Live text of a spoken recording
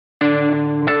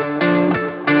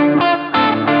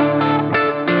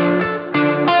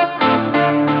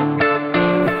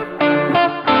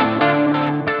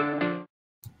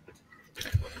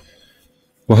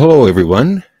Well, hello,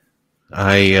 everyone.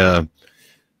 I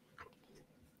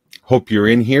hope you're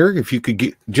in here. If you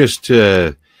could just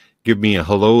give me a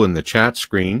hello in the chat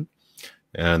screen,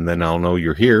 and then I'll know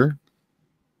you're here.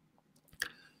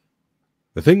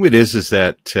 The thing with it is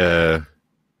that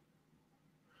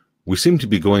we seem to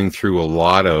be going through a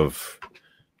lot of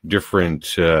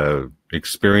different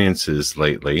experiences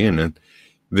lately, and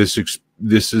this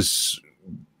has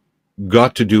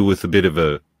got to do with a bit of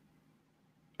a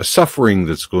suffering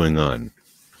that's going on.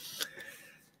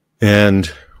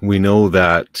 And we know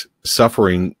that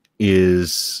suffering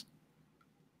is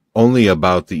only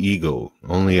about the ego,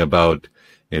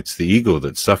 it's the ego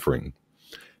that's suffering.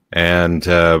 And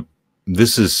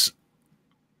this is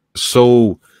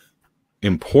so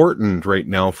important right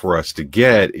now for us to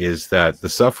get, is that the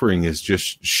suffering is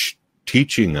just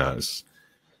teaching us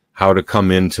how to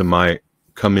come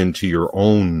into your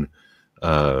own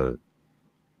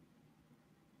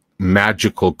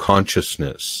magical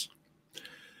consciousness.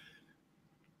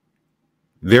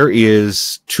 There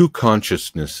is two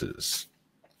consciousnesses.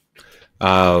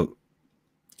 The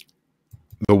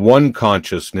one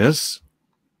consciousness,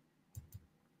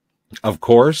 of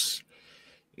course,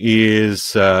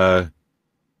 is I'm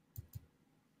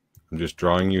just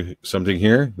drawing you something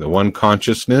here. The one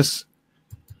consciousness,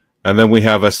 and then we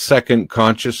have a second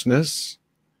consciousness,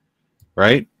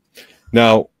 right?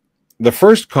 Now, the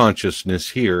first consciousness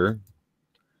here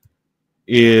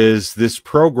is this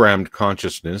programmed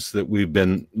consciousness that we've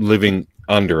been living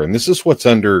under. And this is what's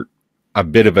under a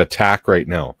bit of attack right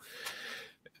now.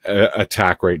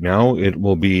 It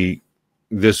will be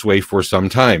this way for some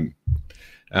time.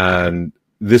 And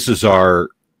this is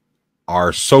our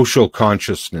social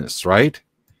consciousness, right?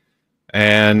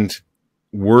 And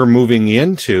we're moving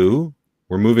into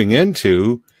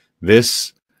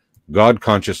this God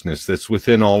consciousness that's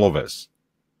within all of us.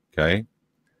 Okay?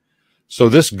 So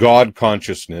this God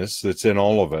consciousness that's in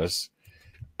all of us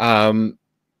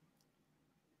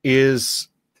is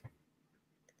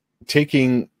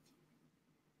taking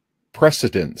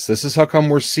precedence. This is how come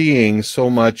we're seeing so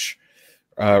much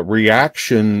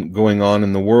reaction going on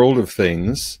in the world of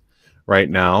things right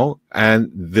now.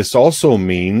 And this also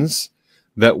means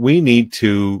that we need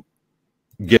to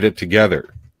get it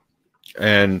together.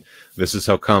 And this is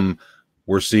how come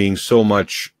we're seeing so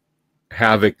much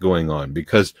havoc going on,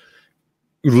 because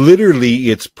literally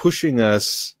it's pushing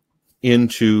us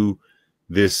into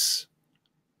this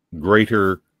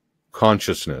greater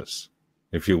consciousness,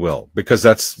 if you will, because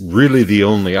that's really the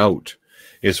only out,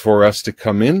 is for us to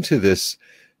come into this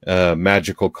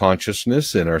magical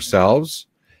consciousness in ourselves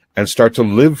and start to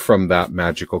live from that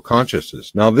magical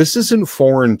consciousness. Now, this isn't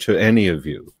foreign to any of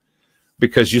you,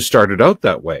 because you started out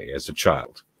that way as a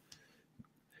child.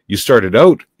 You started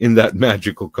out in that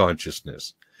magical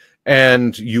consciousness,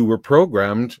 and you were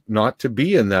programmed not to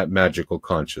be in that magical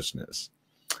consciousness.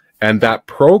 And that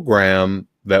program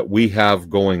that we have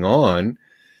going on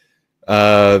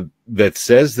that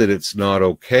says that it's not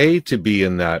okay to be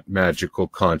in that magical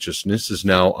consciousness is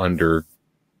now under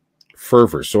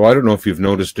fervor. So I don't know if you've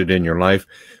noticed it in your life,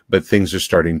 but things are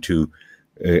starting to,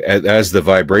 as the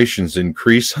vibrations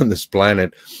increase on this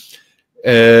planet,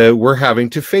 we're having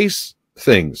to face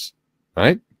things,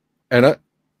 right? And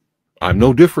I'm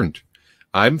no different.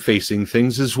 I'm facing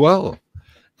things as well.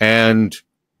 And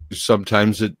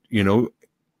sometimes it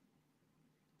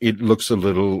looks a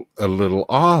little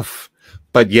off,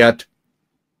 but yet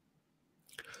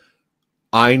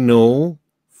I know,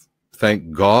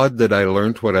 thank God, that I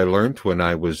learned what I learned when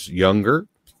I was younger.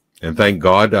 And thank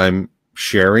God I'm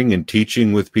sharing and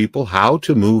teaching with people how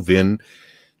to move in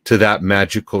to that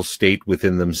magical state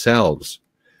within themselves,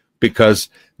 because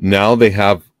now they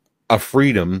have a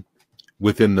freedom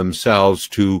within themselves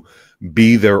to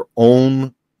be their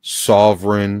own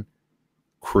sovereign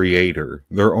creator,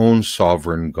 their own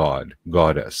sovereign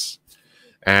goddess,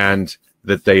 and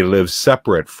that they live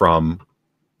separate from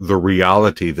the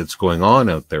reality that's going on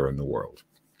out there in the world.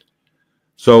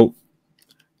 So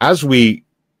as we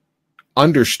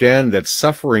understand that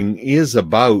suffering is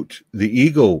about the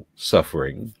ego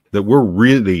suffering, that we're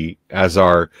really, as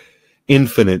our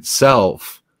infinite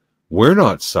self, we're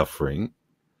not suffering,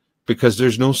 because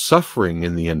there's no suffering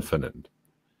in the infinite.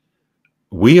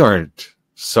 We aren't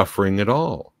suffering at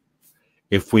all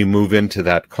if we move into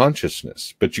that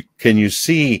consciousness. But can you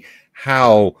see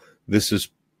how this is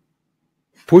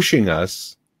pushing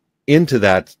us into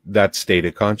that state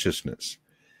of consciousness?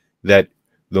 That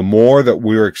the more that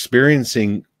we're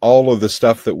experiencing all of the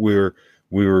stuff that we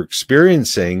were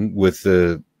experiencing with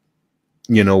the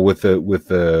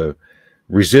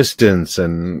resistance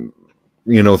and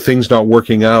things not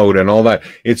working out and all that,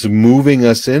 it's moving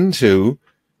us into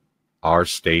our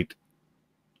state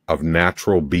of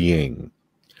natural being,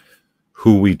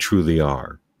 who we truly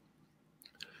are.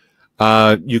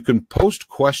 You can post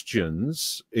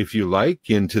questions, if you like,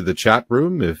 into the chat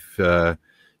room if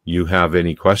you have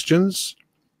any questions.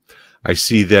 I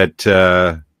see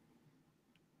that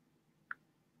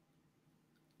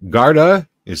Garda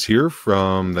is here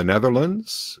from the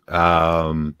Netherlands.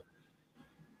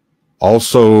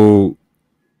 Also,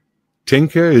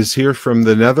 Tinka is here from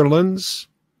the Netherlands.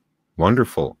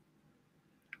 Wonderful.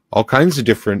 All kinds of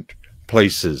different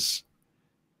places.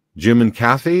 Jim and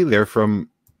Kathy, they're from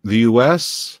the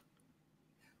U.S.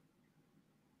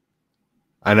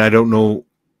 And I don't know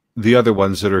the other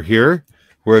ones that are here,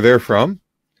 where they're from.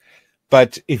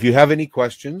 But if you have any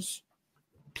questions,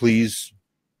 please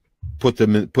put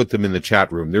them in the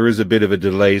chat room. There is a bit of a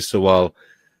delay, so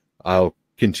I'll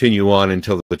continue on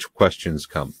until the questions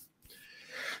come.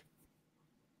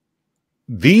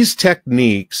 These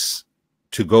techniques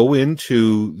to go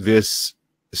into this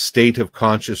state of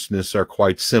consciousness are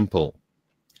quite simple,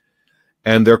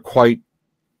 and they're quite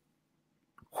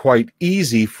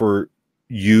easy for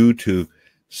you to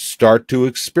start to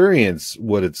experience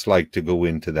what it's like to go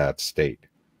into that state.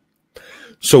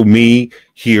 So me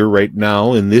here right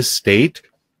now in this state,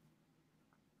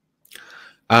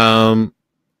 when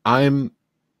I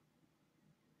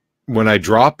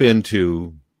drop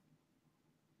into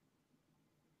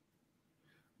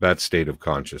that state of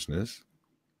consciousness,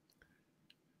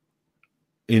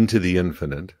 into the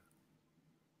infinite,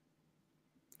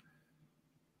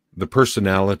 the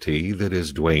personality that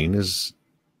is Dwaine is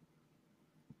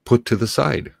put to the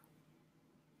side.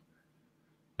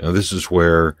 Now, this is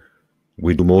where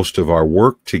we do most of our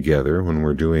work together when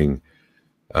we're doing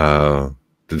the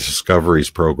Discoveries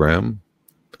program,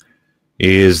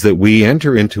 is that we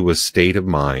enter into a state of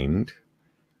mind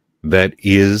that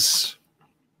is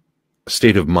a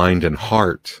state of mind and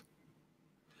heart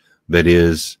that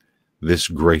is this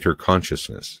greater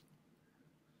consciousness.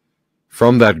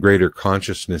 From that greater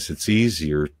consciousness, it's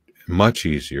easier, much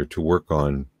easier, to work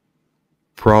on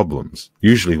problems.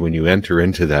 Usually when you enter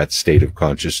into that state of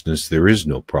consciousness, there is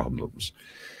no problems,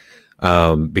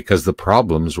 because the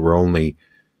problems were only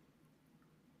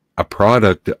a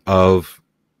product of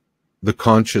the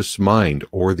conscious mind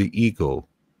or the ego.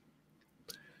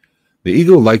 The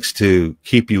ego likes to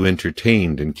keep you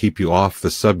entertained and keep you off the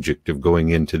subject of going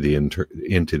into the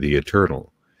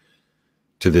eternal,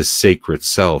 to this sacred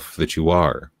self that you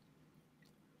are.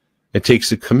 It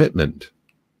takes a commitment,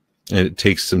 and it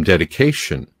takes some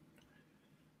dedication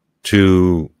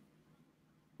to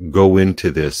go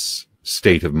into this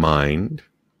state of mind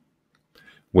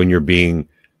when you're being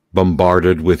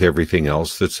bombarded with everything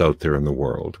else that's out there in the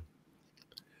world.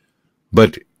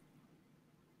 But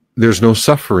there's no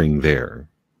suffering there.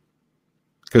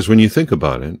 Because when you think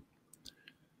about it,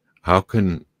 how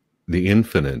can the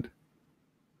infinite,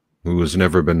 who has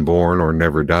never been born or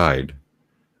never died,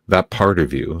 that part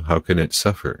of you, how can it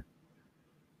suffer?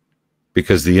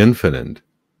 Because the infinite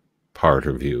part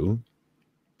of you,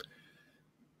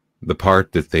 the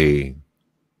part that they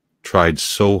tried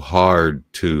so hard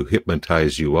to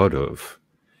hypnotize you out of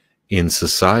in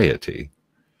society,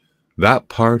 that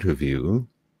part of you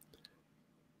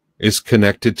is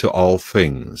connected to all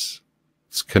things.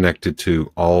 It's connected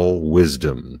to all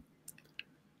wisdom.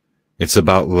 It's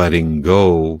about letting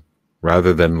go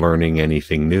rather than learning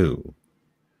anything new.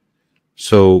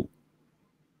 So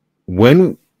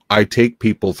when I take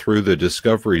people through the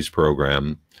Discoveries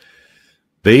program,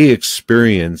 they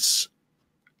experience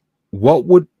what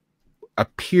would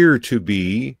appear to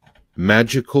be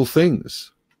magical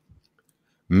things,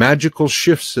 magical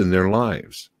shifts in their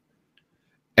lives.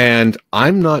 And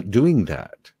I'm not doing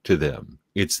that to them.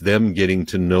 It's them getting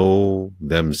to know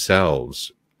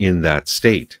themselves in that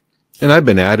state. And I've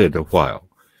been at it a while,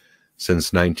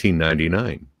 since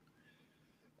 1999.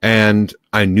 And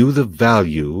I knew the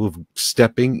value of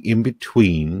stepping in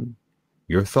between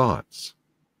your thoughts,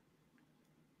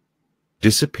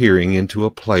 disappearing into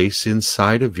a place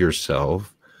inside of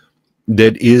yourself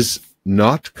that is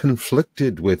not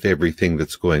conflicted with everything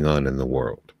that's going on in the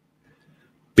world.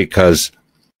 Because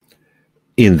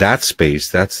in that space,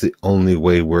 that's the only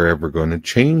way we're ever going to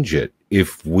change it,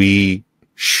 if we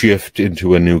shift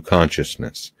into a new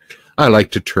consciousness. I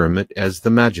like to term it as the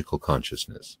magical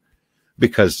consciousness.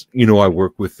 Because, you know, I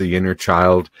work with the inner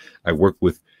child. I work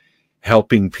with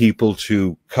helping people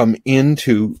to come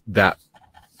into that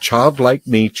childlike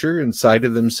nature inside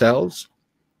of themselves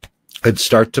and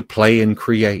start to play and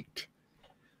create.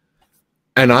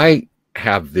 And I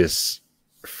have this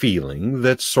feeling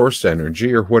that source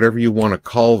energy, or whatever you want to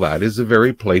call that, is a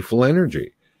very playful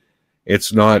energy.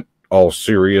 It's not all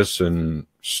serious and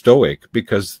stoic,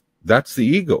 because that's the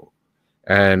ego.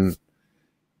 And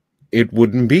it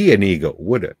wouldn't be an ego,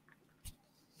 would it?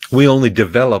 We only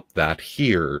develop that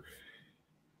here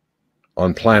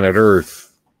on planet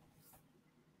Earth,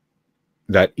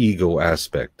 that ego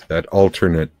aspect, that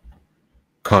alternate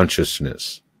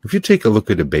consciousness. If you take a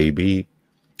look at a baby,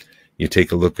 you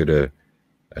take a look at a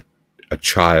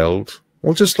child,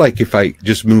 well, just like if I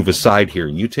just move aside here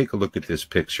and you take a look at this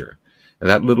picture, and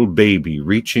that little baby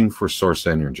reaching for source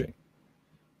energy,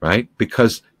 right?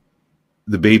 Because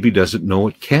the baby doesn't know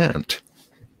it can't.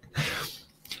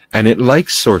 And it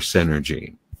likes source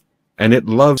energy. And it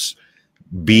loves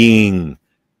being,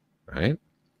 right?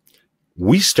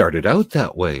 We started out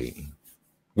that way.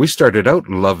 We started out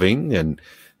loving and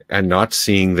not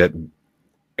seeing that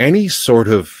any sort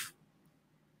of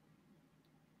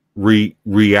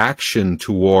reaction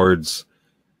towards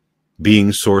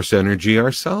being source energy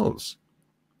ourselves.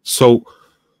 So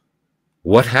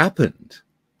what happened?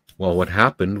 Well, what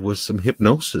happened was some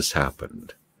hypnosis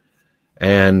happened.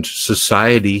 And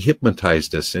society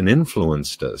hypnotized us and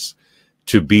influenced us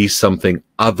to be something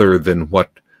other than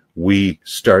what we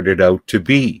started out to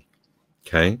be.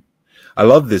 Okay? I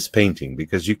love this painting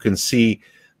because you can see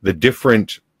the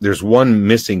different, there's one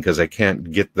missing because I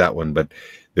can't get that one, but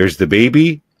there's the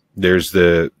baby, there's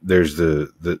the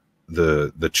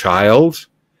child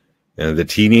and the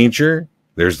teenager,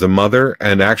 there's the mother,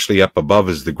 and actually up above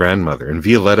is the grandmother. And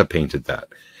Violetta painted that.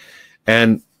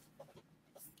 And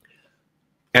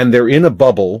they're in a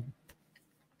bubble.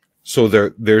 So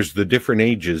there's the different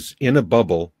ages in a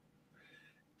bubble,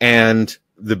 and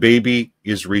the baby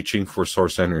is reaching for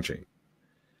source energy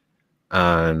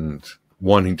and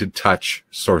wanting to touch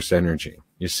source energy.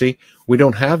 You see, we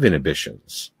don't have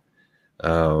inhibitions.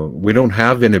 We don't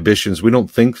have inhibitions. We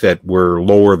don't think that we're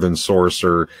lower than source,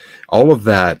 or all of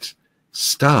that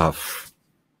stuff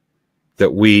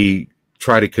that we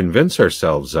try to convince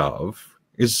ourselves of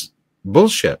is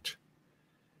bullshit.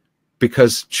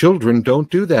 Because children don't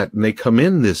do that, and they come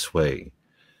in this way.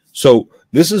 So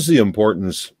this is the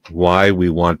importance why we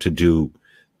want to do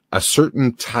a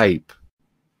certain type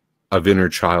of inner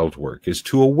child work, is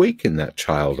to awaken that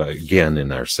child again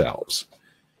in ourselves.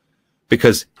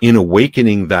 Because in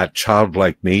awakening that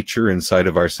childlike nature inside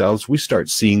of ourselves, we start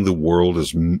seeing the world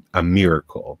as a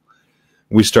miracle.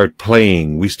 We start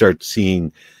playing, we start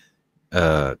seeing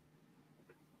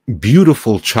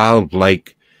beautiful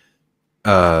childlike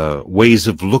ways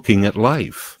of looking at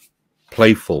life.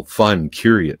 Playful, fun,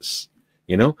 curious.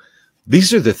 You know,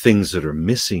 these are the things that are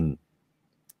missing.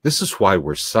 This is why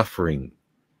we're suffering.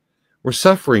 We're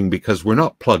suffering because we're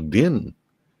not plugged in.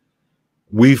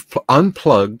 We've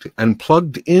unplugged and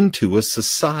plugged into a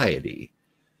society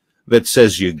that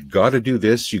says you got to do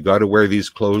this, you got to wear these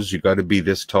clothes, you got to be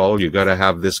this tall, you got to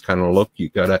have this kind of look, you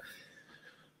got to...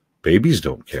 Babies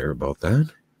don't care about that.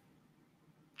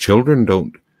 Children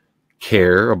don't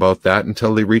care about that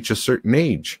until they reach a certain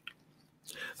age.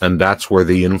 And that's where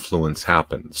the influence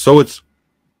happens. So it's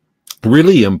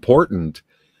really important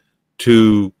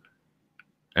to,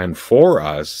 and for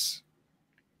us,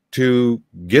 to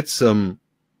get some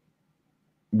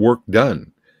work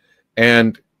done.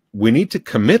 And we need to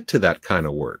commit to that kind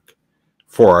of work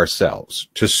for ourselves,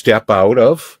 to step out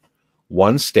of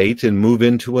one state and move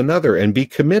into another, and be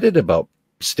committed about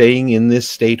staying in this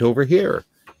state over here.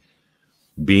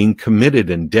 Being committed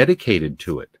and dedicated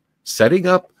to it, setting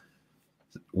up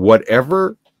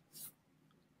whatever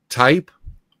type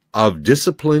of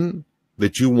discipline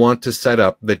that you want to set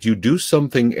up, that you do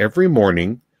something every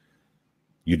morning.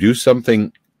 You do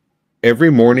something every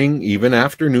morning, even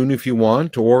afternoon if you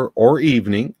want, or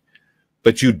evening,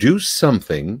 but you do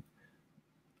something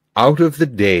out of the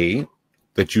day,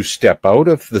 that you step out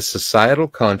of the societal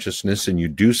consciousness and you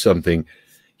do something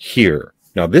here.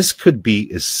 Now, this could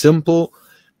be as simple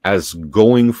as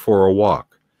going for a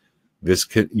walk. This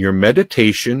could, your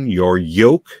meditation, your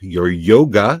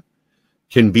yoga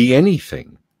can be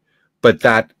anything. But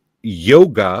that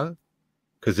yoga,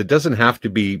 because it doesn't have to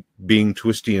be being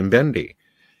twisty and bendy.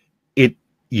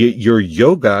 Your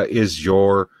yoga is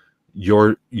your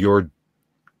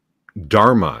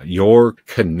dharma, your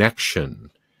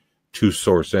connection to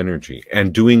source energy,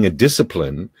 and doing a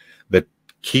discipline that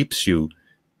keeps you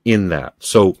in that.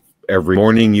 So every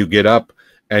morning you get up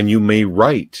and you may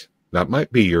write. That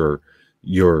might be your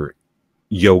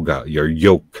yoga, your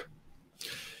yoke.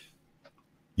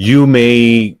 You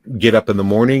may get up in the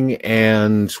morning,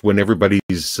 and when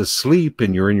everybody's asleep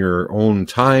and you're in your own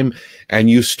time, and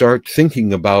you start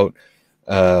thinking about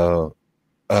your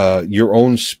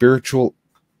own spiritual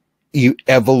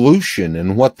evolution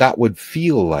and what that would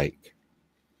feel like.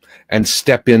 and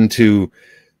step into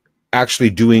actually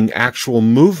doing actual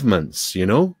movements,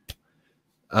 that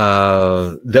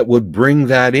would bring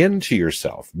that into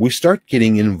yourself. We start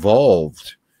getting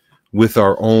involved with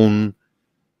our own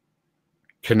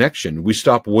connection. We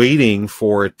stop waiting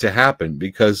for it to happen,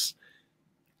 because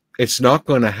it's not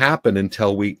going to happen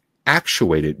until we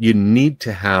actuate it. You need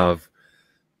to have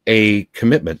a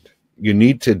commitment. You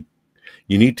need to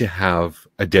have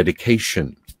a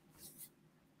dedication.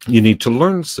 You need to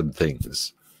learn some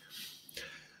things.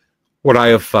 What I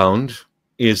have found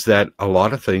is that a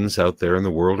lot of things out there in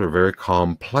the world are very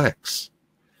complex.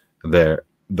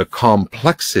 The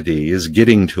complexity is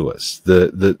getting to us.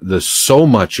 The so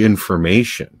much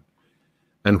information.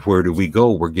 And where do we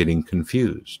go? We're getting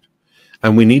confused.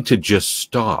 And we need to just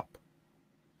stop,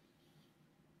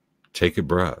 take a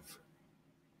breath,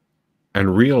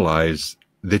 and realize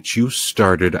that you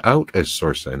started out as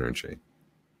source energy.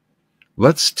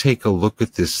 Let's take a look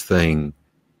at this thing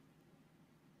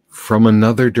from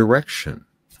another direction.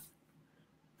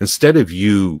 Instead of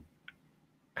you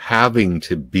having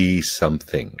to be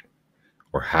something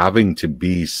or having to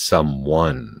be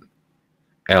someone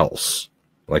else,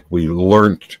 like we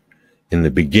learned in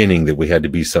the beginning that we had to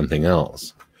be something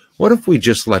else, what if we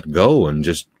just let go and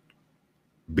just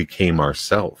became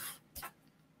ourselves?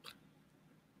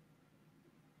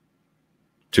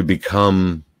 To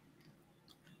become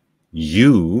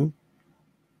you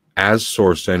as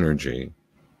source energy,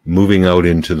 moving out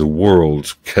into the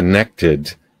world,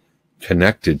 connected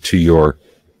to your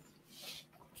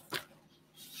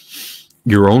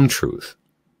own truth.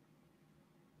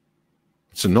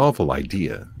 It's a novel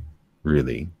idea,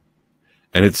 really.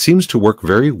 And it seems to work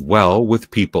very well with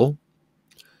people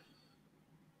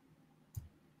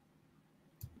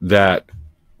that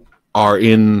are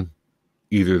in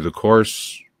either the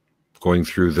course, going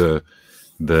through the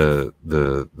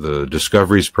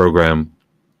Discoveries program.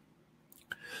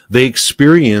 They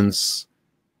experience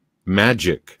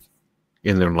magic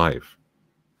in their life.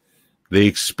 They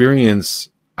experience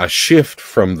a shift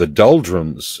from the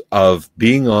doldrums of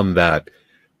being on that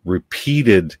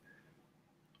repeated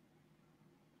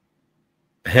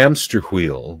hamster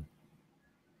wheel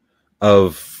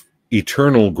of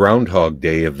eternal Groundhog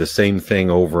Day of the same thing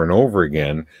over and over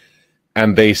again.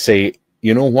 And they say,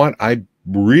 you know what? I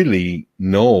really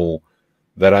know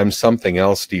that I'm something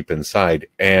else deep inside,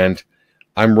 and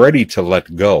I'm ready to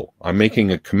let go. I'm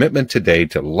making a commitment today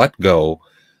to let go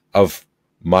of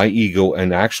my ego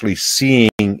and actually seeing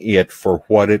it for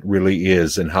what it really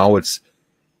is and how it's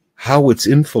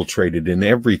infiltrated in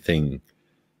everything,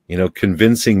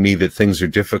 convincing me that things are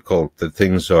difficult, that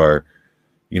things are,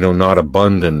 not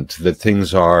abundant, that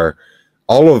things are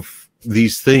all of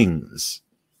these things.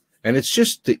 And it's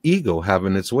just the ego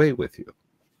having its way with you.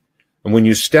 And when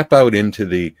you step out into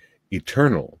the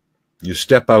eternal, you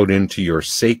step out into your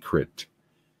sacred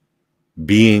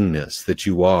beingness that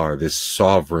you are, this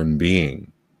sovereign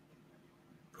being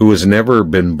who has never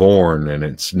been born and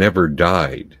it's never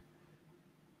died.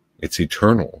 It's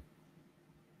eternal.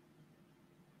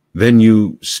 Then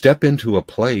you step into a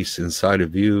place inside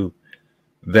of you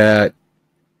that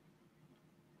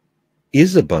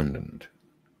is abundant.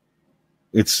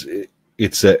 It's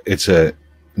a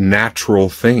natural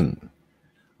thing.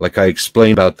 Like I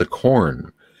explained about the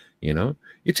corn, you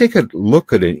take a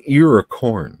look at an ear of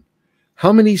corn.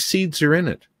 How many seeds are in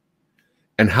it?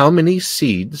 And how many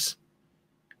seeds,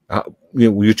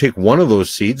 you take one of those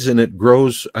seeds and it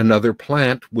grows another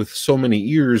plant with so many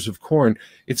ears of corn.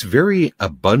 It's very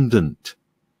abundant.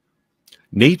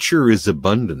 Nature is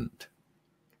abundant.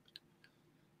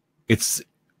 It's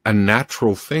a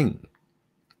natural thing.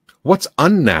 What's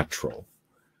unnatural,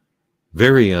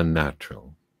 very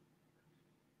unnatural,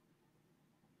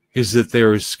 is that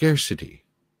there is scarcity.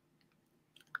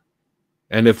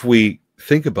 And if we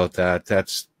think about that,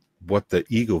 that's what the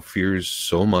ego fears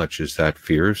so much, is that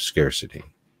fear of scarcity.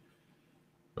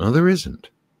 Well, there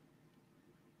isn't.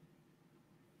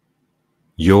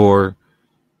 You're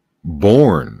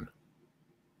born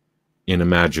in a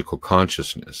magical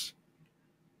consciousness,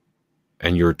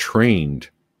 and you're trained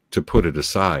to put it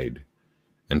aside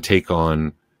and take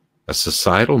on a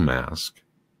societal mask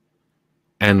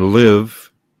and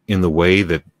live in the way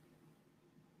that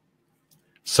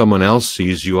someone else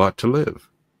sees you ought to live,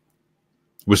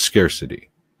 with scarcity.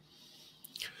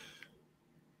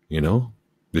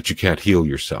 That you can't heal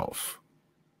yourself.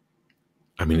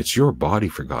 I mean, it's your body,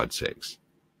 for God's sakes,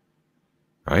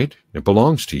 right? It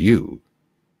belongs to you.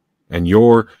 And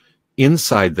you're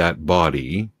inside that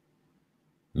body.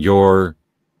 You're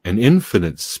an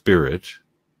infinite spirit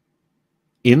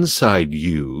inside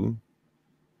you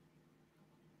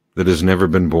that has never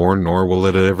been born, nor will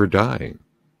it ever die.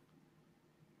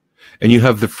 And you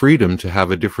have the freedom to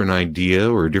have a different idea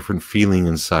or a different feeling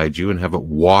inside you and have it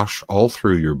wash all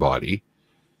through your body,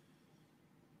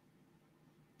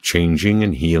 changing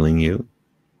and healing you.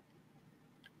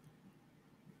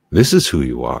 This is who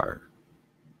you are.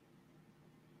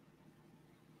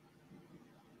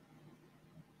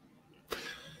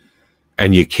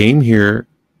 And you came here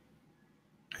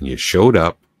and you showed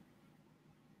up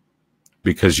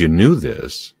because you knew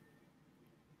this,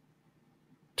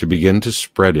 to begin to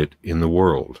spread it in the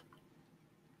world,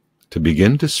 to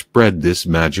begin to spread this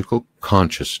magical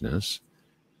consciousness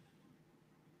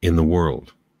in the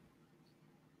world,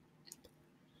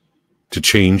 to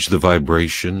change the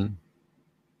vibration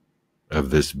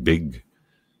of this big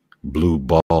blue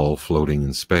ball floating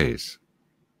in space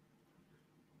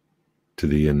to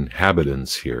the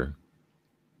inhabitants here,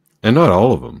 and not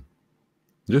all of them,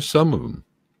 just some of them.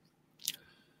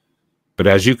 But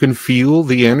as you can feel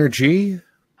the energy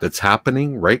that's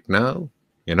happening right now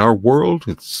in our world,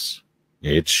 it's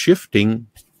shifting,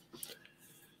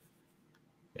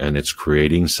 and it's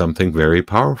creating something very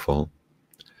powerful.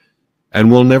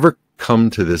 And we'll never come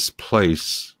to this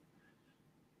place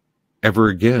ever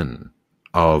again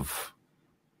of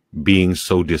being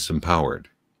so disempowered.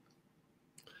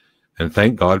 And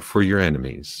thank God for your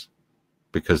enemies,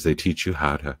 because they teach you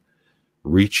how to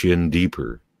reach in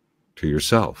deeper to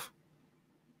yourself.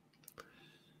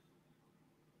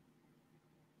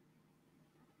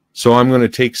 So I'm going to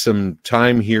take some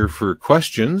time here for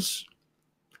questions.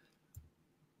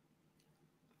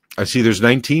 I see there's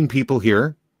 19 people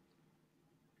here.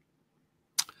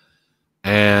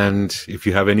 And if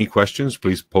you have any questions,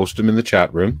 please post them in the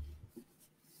chat room.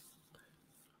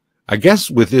 I guess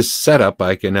with this setup,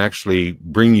 I can actually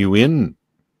bring you in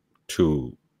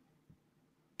to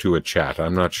a chat.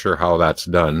 I'm not sure how that's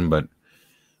done, but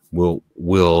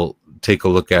we'll take a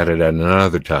look at it at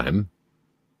another time.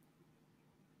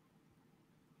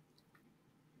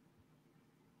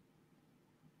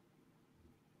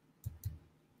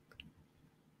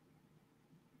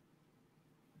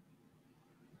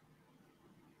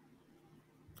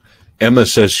 Emma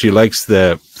says she likes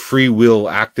the free will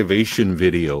activation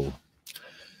video.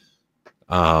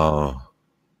 I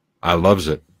loves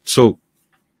it. So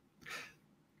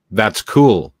that's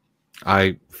cool.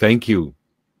 I thank you,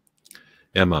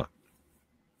 Emma.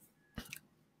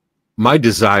 My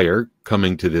desire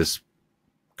coming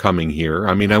here,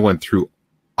 I mean, I went through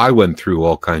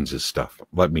all kinds of stuff,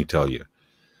 let me tell you.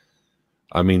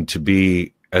 I mean, to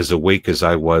be as awake as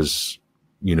I was,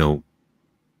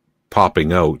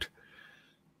 popping out,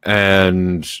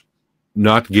 and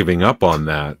not giving up on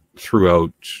that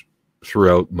throughout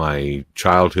my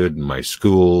childhood and my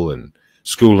schooling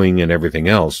and everything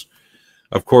else.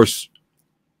 Of course,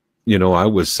 I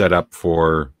was set up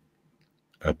for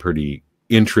a pretty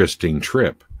interesting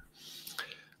trip.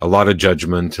 A lot of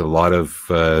judgment, a lot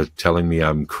of telling me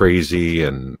I'm crazy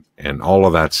and all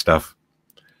of that stuff.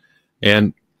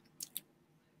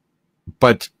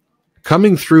 But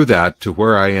coming through that to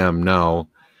where I am now,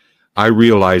 I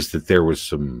realized that there was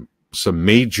some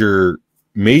major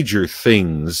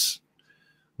things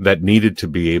that needed to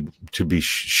be able to be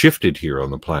shifted here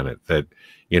on the planet. That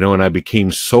and I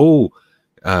became so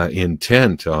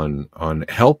intent on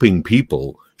helping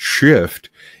people shift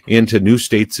into new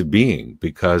states of being,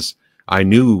 because I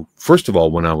knew, first of all,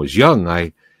 when I was young,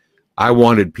 I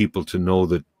wanted people to know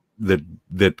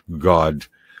that God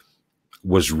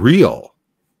was real,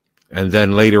 and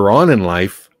then later on in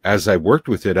life, as I worked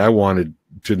with it, I wanted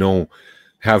to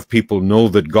have people know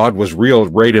that God was real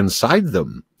right inside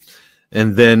them.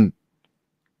 And then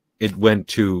it went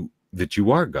to that you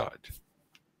are God.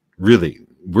 Really,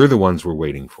 we're the ones we're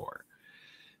waiting for.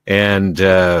 And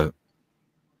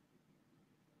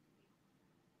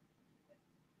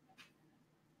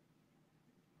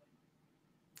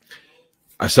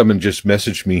someone just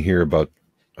messaged me here about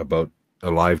a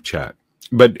live chat.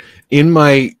 But in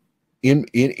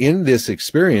this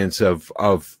experience of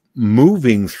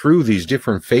moving through these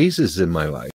different phases in my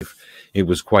life, it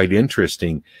was quite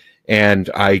interesting. And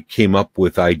I came up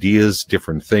with ideas,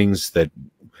 different things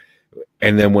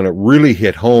and then when it really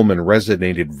hit home and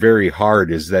resonated very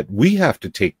hard, is that we have to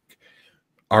take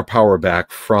our power back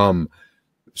from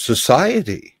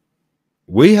society.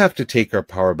 We have to take our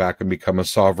power back and become a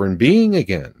sovereign being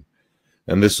again.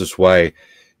 And this is why,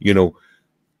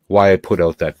 why I put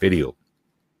out that video.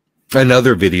 And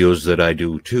other videos that I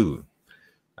do too.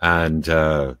 And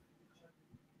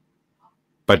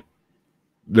but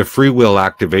the free will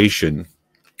activation,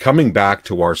 coming back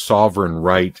to our sovereign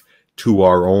right, to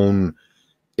our own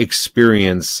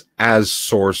experience as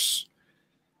source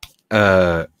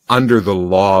under the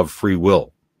law of free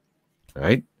will,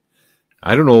 right?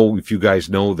 I don't know if you guys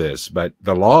know this, but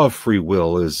the law of free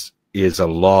will is a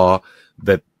law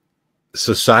that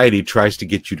society tries to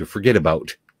get you to forget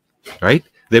about, right?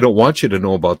 They don't want you to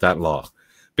know about that law,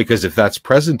 because if that's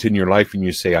present in your life and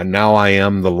you say, now I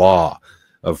am the law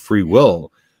of free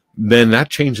will, then that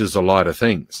changes a lot of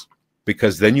things,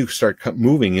 because then you start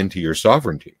moving into your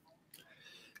sovereignty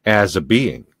as a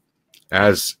being,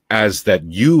 as that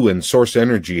you and source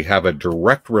energy have a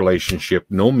direct relationship,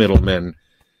 no middlemen.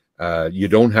 You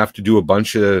don't have to do a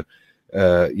bunch of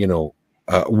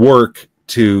work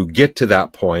to get to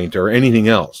that point or anything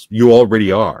else. You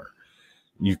already are.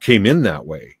 You came in that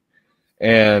way,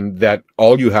 and that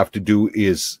all you have to do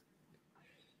is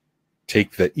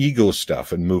take the ego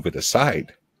stuff and move it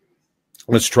aside.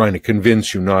 It's trying to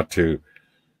convince you not to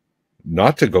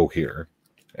go here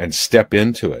and step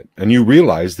into it. And you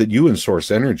realize that you and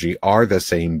source energy are the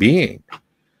same being.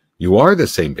 You are the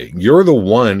same being. You're the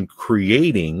one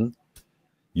creating.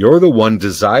 You're the one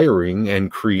desiring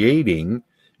and creating,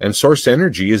 and source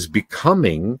energy is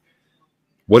becoming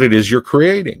what it is you're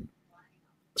creating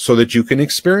so that you can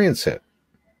experience it.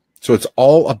 So it's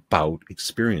all about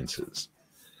experiences.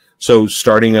 So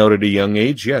starting out at a young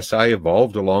age, yes, I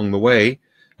evolved along the way.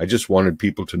 I just wanted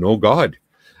people to know God.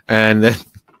 And then,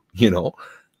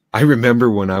 I remember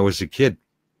when I was a kid,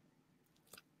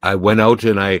 I went out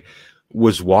and I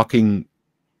was walking,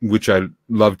 which I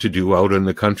love to do, out on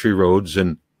the country roads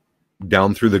and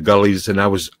down through the gullies, and I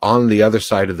was on the other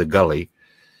side of the gully,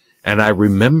 and I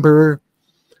remember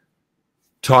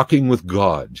talking with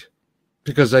God,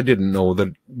 because I didn't know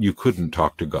that you couldn't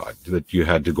talk to God, that you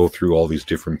had to go through all these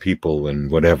different people and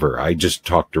whatever. I just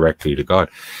talked directly to God.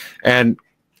 And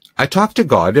I talked to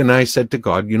God, and I said to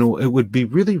God, it would be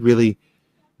really, really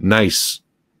nice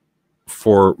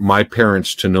for my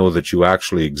parents to know that you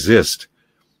actually exist.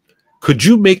 Could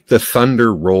you make the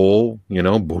thunder roll,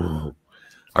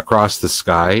 across the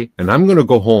sky? And I'm going to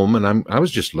go home, and I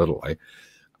was just little.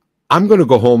 I'm going to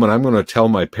go home, and I'm going to tell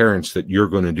my parents that you're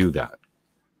going to do that.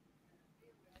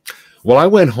 Well, I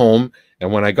went home,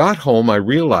 and when I got home, I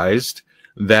realized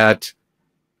that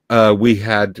we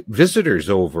had visitors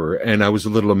over, and I was a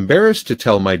little embarrassed to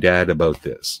tell my dad about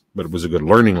this, but it was a good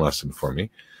learning lesson for me.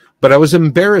 But I was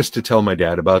embarrassed to tell my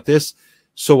dad about this,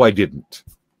 so I didn't.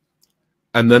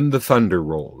 And then the thunder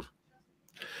rolled.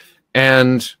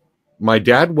 And my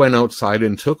dad went outside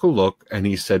and took a look, and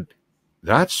he said,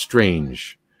 "That's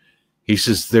strange." He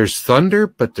says, "There's thunder,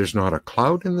 but there's not a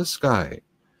cloud in the sky."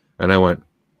 And I went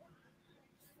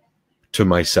to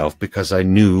myself, because I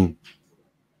knew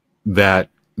that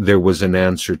there was an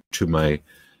answer to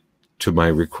my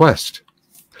request.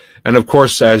 And of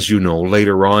course, as you know,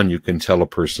 later on, you can tell a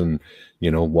person,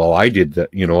 well, I did that,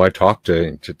 I talked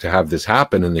to have this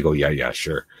happen, and they go, yeah,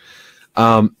 sure.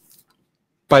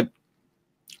 But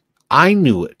I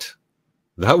knew it.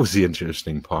 That was the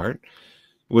interesting part,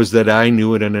 was that I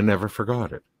knew it and I never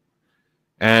forgot it.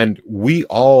 And we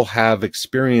all have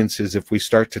experiences, if we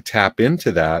start to tap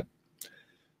into that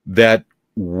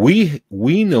we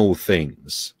know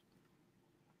things.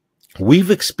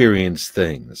 We've experienced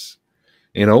things.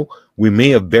 We may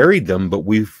have buried them, but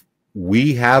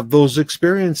we have those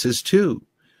experiences too,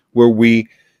 where we,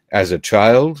 as a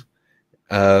child,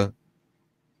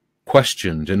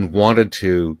 questioned and wanted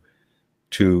to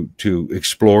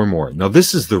explore more. Now,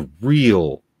 this is the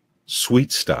real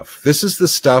sweet stuff. This is the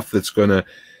stuff that's going to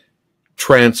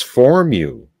transform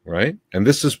you, right? And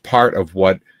this is part of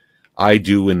what I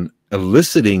do in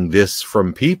eliciting this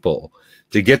from people,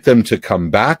 to get them to come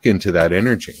back into that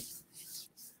energy.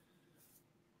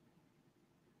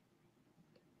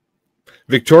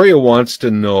 Victoria wants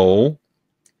to know,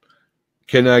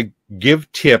 can I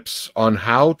give tips on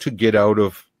how to get out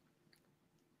of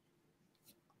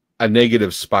a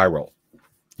negative spiral?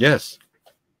 Yes.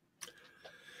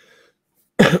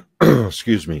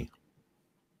 Excuse me.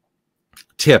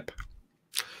 Tip.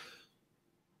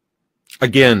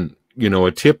 Again,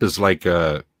 a tip is like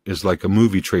a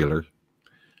movie trailer.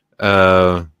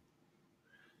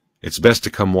 It's best to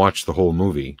come watch the whole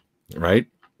movie, right?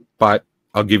 But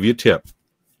I'll give you a tip.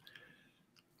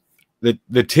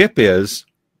 The tip is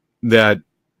that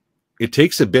it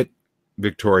takes a bit,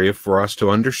 Victoria, for us to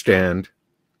understand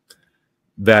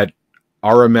that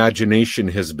our imagination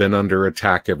has been under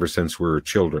attack ever since we were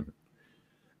children,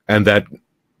 and that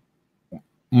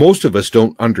most of us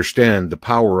don't understand the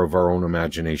power of our own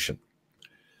imagination.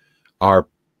 Our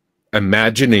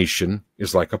imagination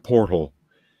is like a portal.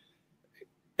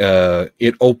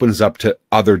 It opens up to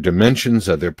other dimensions,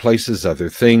 other places, other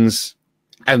things,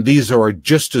 and these are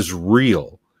just as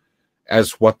real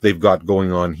as what they've got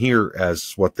going on here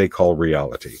as what they call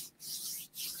reality.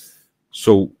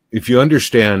 So if you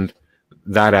understand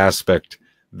that aspect,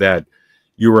 that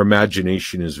your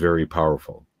imagination is very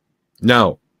powerful.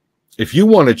 Now, if you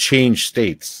want to change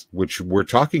states, which we're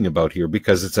talking about here,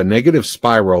 because it's a negative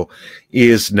spiral,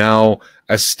 is now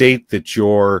a state that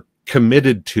you're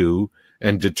committed to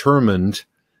and determined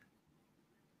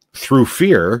through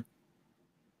fear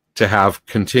to have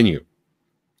continue.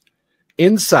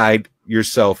 Inside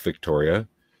yourself, Victoria,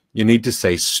 you need to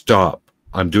say, stop.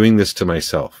 I'm doing this to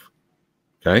myself.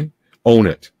 Okay? Own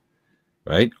it.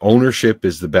 Right? Ownership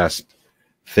is the best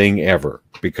thing ever,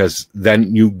 because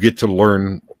then you get to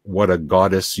learn what a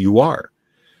goddess you are.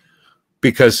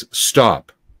 Because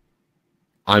stop.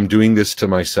 I'm doing this to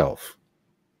myself.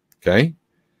 Okay?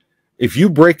 If you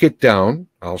break it down,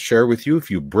 I'll share with you, if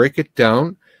you break it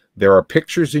down, there are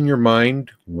pictures in your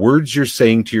mind, words you're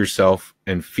saying to yourself,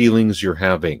 and feelings you're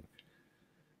having.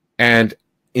 And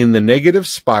in the negative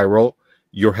spiral,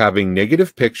 you're having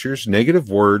negative pictures, negative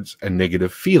words, and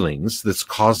negative feelings that's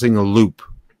causing a loop.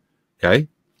 Okay?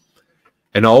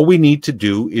 And all we need to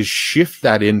do is shift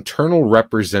that internal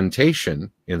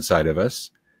representation inside of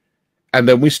us, and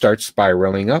then we start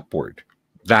spiraling upward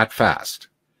that fast.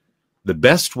 The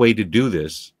best way to do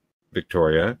this,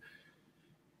 Victoria,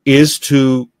 is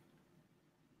to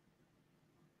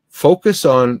focus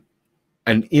on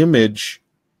an image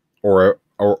or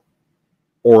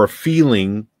a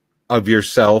feeling of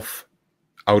yourself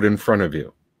out in front of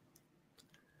you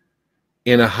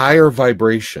in a higher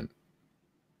vibration.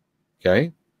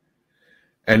 Okay?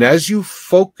 And as you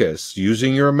focus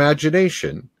using your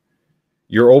imagination,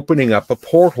 you're opening up a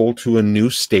portal to a new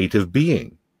state of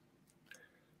being.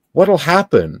 What'll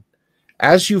happen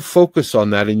as you focus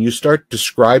on that and you start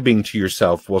describing to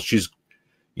yourself, well, she's,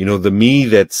 the me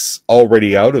that's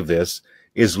already out of this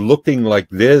is looking like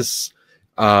this.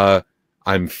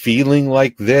 I'm feeling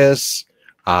like this.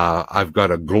 I've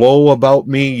got a glow about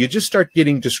me. You just start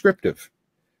getting descriptive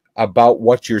about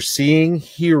what you're seeing,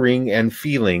 hearing, and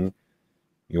feeling.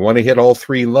 You want to hit all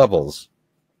three levels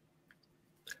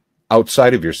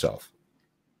outside of yourself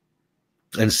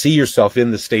and see yourself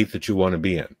in the state that you want to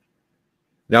be in.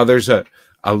 Now, there's a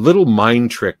little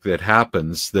mind trick that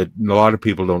happens that a lot of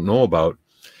people don't know about,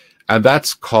 and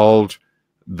that's called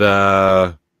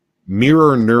the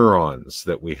mirror neurons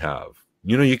that we have.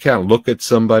 You can't look at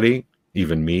somebody,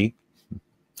 even me,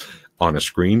 on a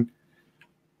screen,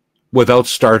 without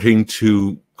starting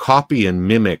to copy and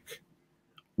mimic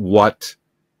what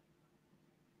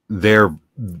they're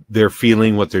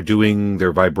feeling, what they're doing,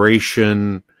 their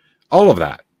vibration, all of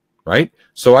that, right?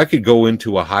 So I could go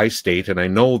into a high state, and I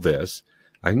know this.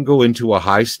 I can go into a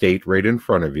high state right in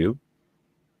front of you,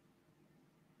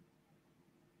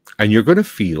 and you're going to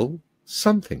feel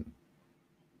something.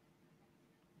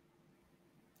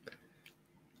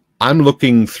 I'm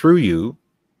looking through you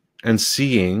and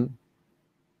seeing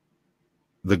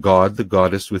the God, the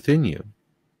goddess within you,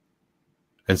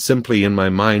 and simply in my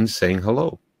mind saying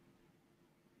hello.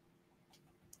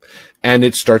 And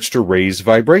it starts to raise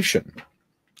vibration.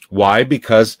 Why?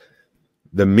 Because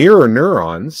the mirror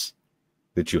neurons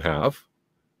that you have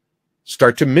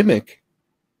start to mimic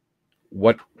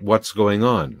what's going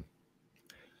on.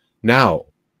 Now,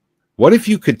 what if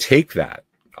you could take that,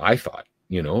 I thought,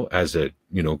 as a,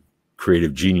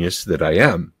 creative genius that I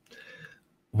am,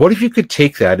 what if you could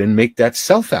take that and make that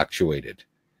self-actuated?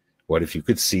 What if you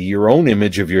could see your own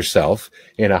image of yourself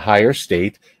in a higher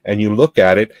state, and you look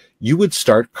at it, you would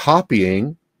start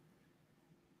copying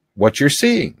what you're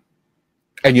seeing,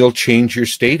 and you'll change your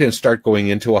state and start going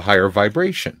into a higher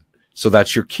vibration. So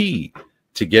that's your key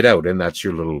to get out, and that's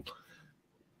your little,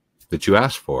 that you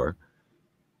asked for,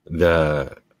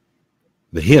 the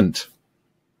hint,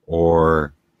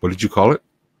 or what did you call it?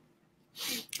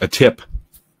 A tip.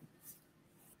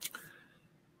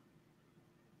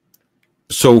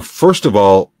 So first of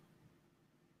all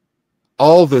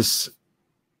this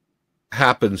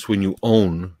happens when you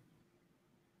own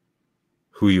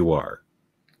who you are,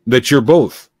 that you're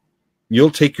both. You'll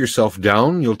take yourself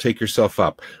down, you'll take yourself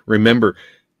up. Remember,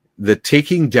 the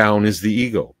taking down is the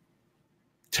ego.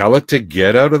 Tell it to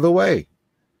get out of the way,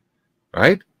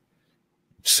 right?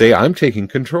 Say, I'm taking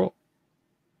control,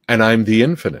 and I'm the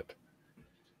infinite.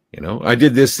 I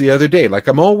did this the other day. Like,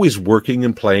 I'm always working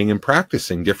and playing and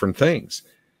practicing different things.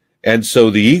 And so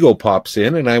the ego pops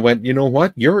in, and I went, you know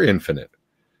what? You're infinite.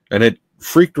 And it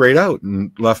freaked right out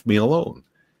and left me alone.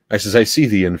 I says, I see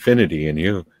the infinity in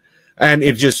you. And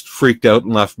it just freaked out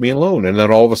and left me alone. And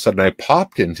then all of a sudden I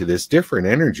popped into this different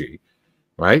energy,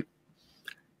 right?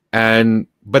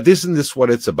 But isn't this what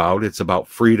it's about? It's about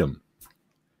freedom,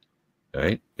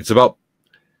 right? It's about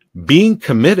being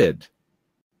committed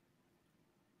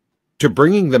to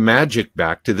bringing the magic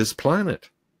back to this planet,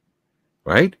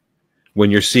 right?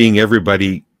 When you're seeing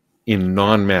everybody in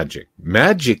non-magic.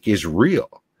 Magic is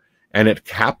real, and it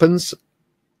happens,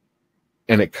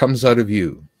 and it comes out of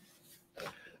you,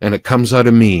 and it comes out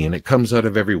of me, and it comes out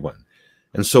of everyone.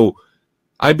 And so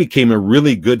I became a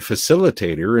really good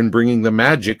facilitator in bringing the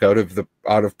magic out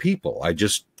of people. I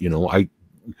just,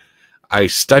 I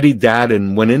studied that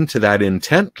and went into that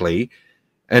intently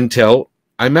until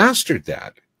I mastered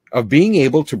that, of being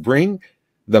able to bring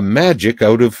the magic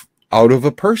out of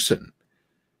a person.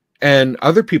 And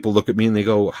other people look at me and they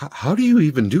go, how do you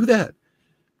even do that?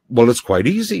 Well, it's quite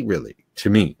easy, really, to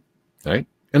me, right?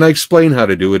 And I explain how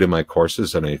to do it in my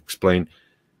courses, and I explain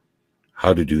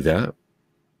how to do that.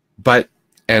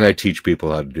 And I teach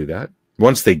people how to do that.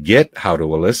 Once they get how to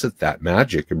elicit that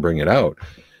magic and bring it out,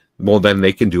 well, then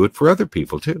they can do it for other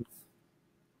people too.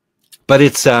 But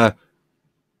it's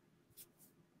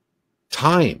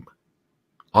time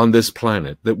on this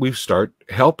planet that we start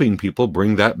helping people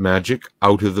bring that magic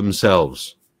out of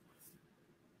themselves,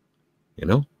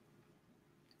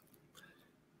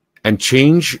 and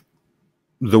change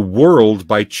the world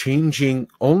by changing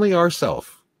only ourselves.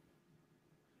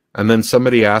 And then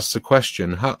somebody asks a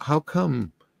question, how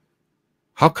come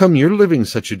you're living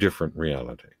such a different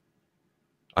reality?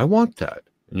 I want that.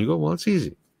 And you go, well, it's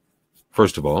easy.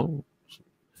 First of all,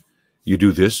 you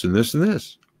do this and this and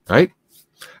this, right?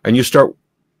 And you start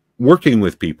working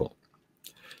with people.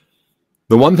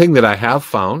 The one thing that I have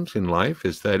found in life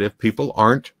is that if people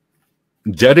aren't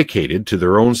dedicated to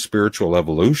their own spiritual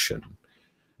evolution,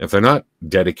 if they're not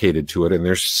dedicated to it and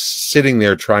they're sitting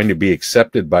there trying to be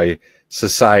accepted by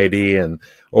society and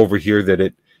over here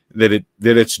that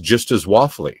it's just as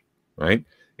waffly, right?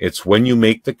 It's when you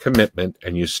make the commitment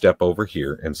and you step over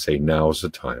here and say, now's the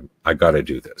time, I got to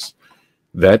do this,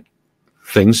 that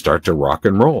things start to rock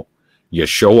and roll. You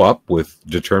show up with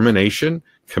determination,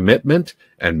 commitment,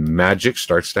 and magic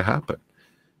starts to happen.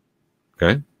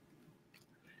 Okay?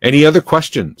 Any other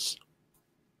questions?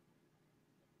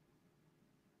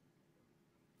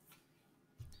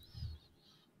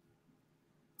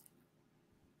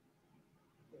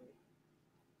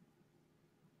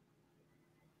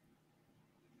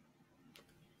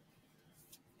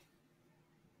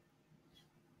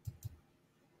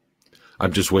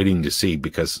 I'm just waiting to see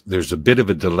because there's a bit of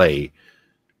a delay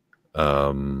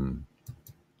in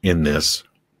this.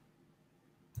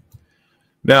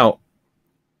 Now,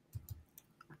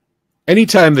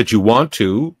 anytime that you want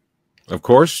to, of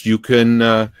course, you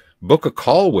can book a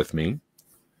call with me.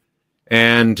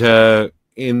 And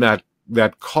in that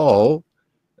call,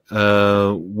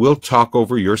 we'll talk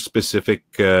over your specific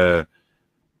thing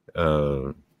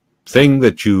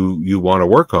that you want to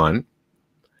work on.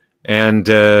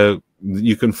 And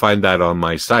you can find that on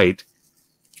my site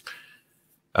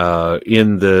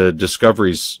in the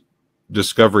Discoveries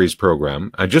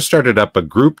program. I just started up a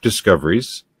group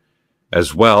Discoveries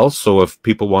as well. So if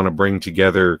people want to bring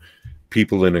together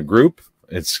people in a group,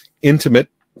 it's intimate.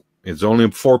 It's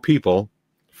only 4 people,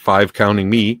 5 counting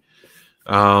me,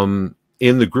 in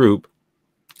the group.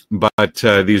 But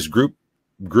these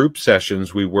group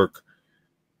sessions, we work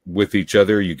with each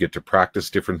other. You get to practice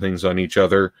different things on each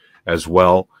other as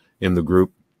well in the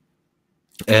group.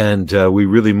 And we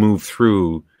really move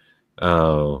through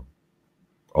a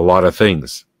lot of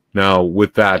things. Now,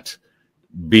 with that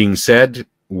being said,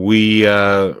 we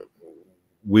also,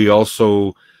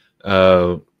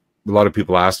 a lot of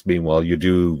people ask me, well, you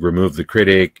do remove the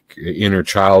critic, inner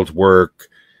child work,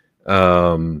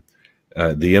 the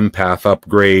empath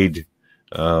upgrade.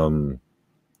 The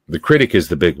critic is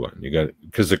the big one.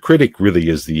 Because the critic really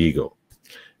is the ego,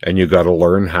 and you got to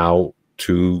learn how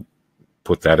to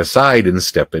put that aside and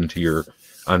step into your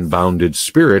unbounded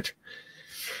spirit.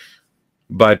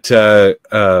 But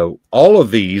all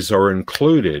of these are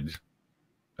included.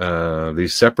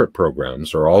 These separate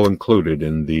programs are all included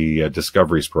in the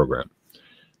Discoveries program.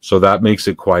 So that makes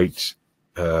it quite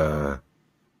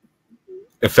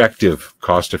effective,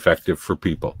 cost-effective for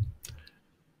people.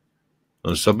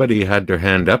 And somebody had their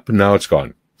hand up, and now it's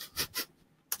gone.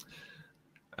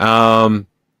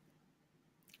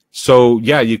 So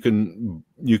yeah, you can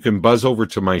buzz over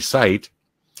to my site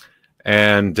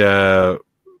and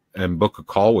book a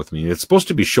call with me. It's supposed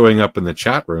to be showing up in the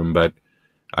chat room, but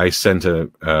I sent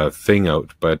a thing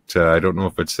out, but I don't know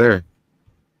if it's there.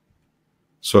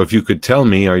 So if you could tell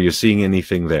me, are you seeing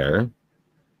anything there?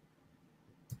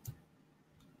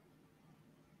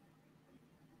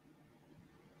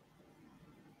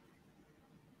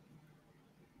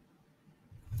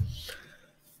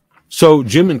 So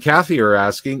Jim and Kathy are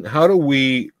asking, how do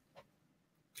we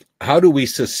how do we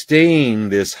sustain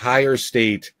this higher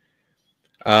state,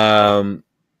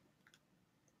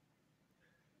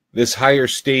 this higher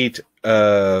state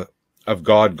of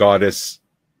God, goddess,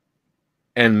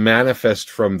 and manifest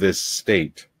from this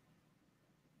state?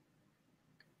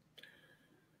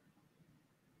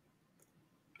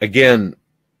 Again,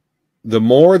 the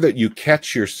more that you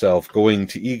catch yourself going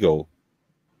to ego,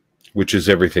 which is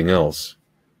everything else,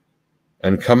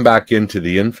 and come back into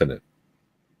the infinite,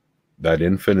 that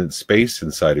infinite space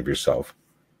inside of yourself,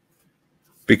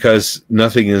 because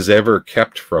nothing is ever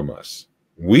kept from us.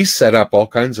 We set up all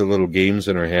kinds of little games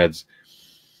in our heads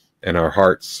and our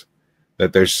hearts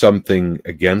that there's something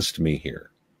against me here.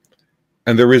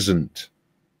 And there isn't.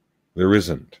 There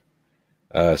isn't.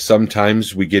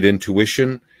 Sometimes we get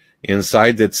intuition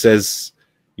inside that says,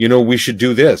 you know, we should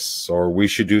do this or we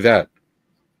should do that.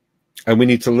 And we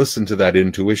need to listen to that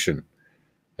intuition,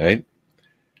 right?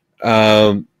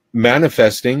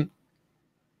 Manifesting,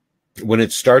 when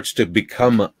it starts to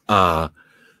become a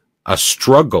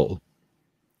struggle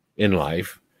in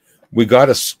life, we got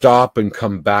to stop and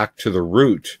come back to the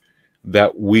root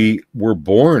that we were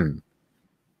born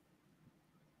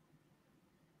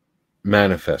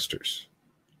manifestors.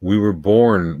 We were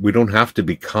born, we don't have to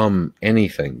become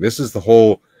anything. This is the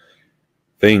whole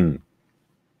thing,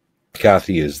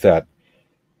 Kathy, is that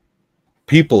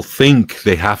people think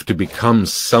they have to become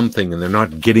something and they're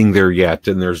not getting there yet.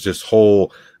 And there's this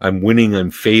whole I'm winning,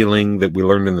 I'm failing that we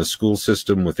learned in the school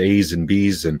system with A's and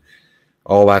B's and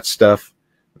all that stuff,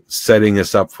 setting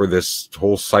us up for this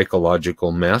whole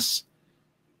psychological mess.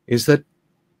 Is that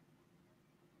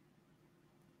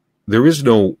there is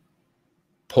no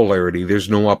polarity, there's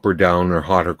no up or down or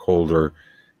hot or cold or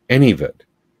any of it.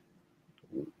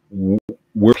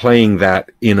 We're playing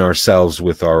that in ourselves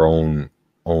with our own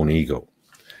ego.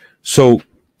 So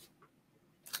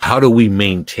how do we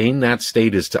maintain that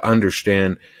state is to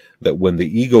understand that when the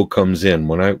ego comes in,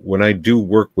 when I do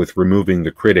work with removing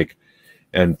the critic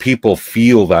and people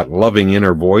feel that loving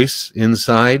inner voice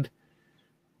inside,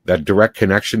 that direct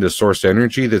connection to source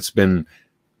energy that's been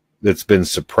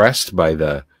suppressed by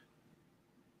the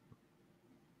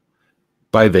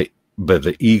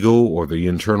ego or the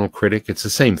internal critic, it's the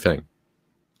same thing.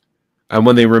 And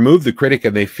when they remove the critic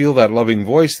and they feel that loving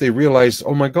voice, they realize,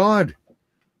 oh my God,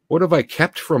 what have I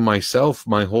kept from myself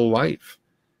my whole life?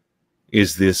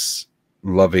 Is this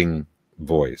loving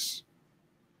voice.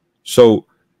 So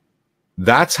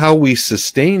that's how we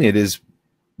sustain it, is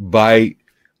by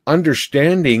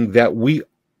understanding that we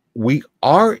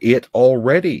are it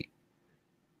already,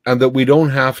 and that we don't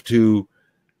have to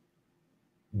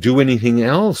do anything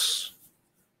else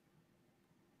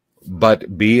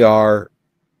but be our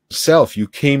self. You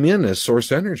came in as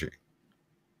source energy.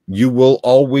 You will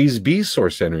always be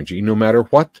source energy, no matter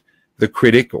what the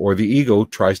critic or the ego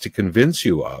tries to convince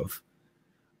you of.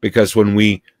 Because when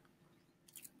we,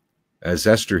 as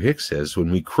Esther Hicks says,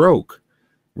 when we croak,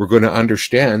 we're going to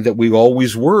understand that we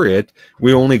always were it.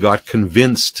 We only got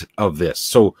convinced of this.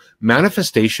 So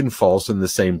manifestation falls in the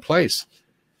same place,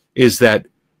 is that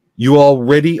you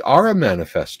already are a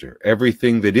manifester.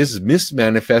 Everything that is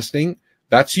mismanifesting,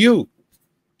 that's you.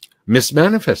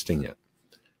 Mismanifesting it.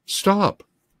 Stop.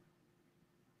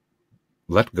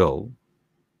 Let go.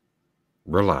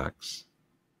 Relax.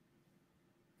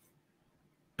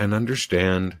 And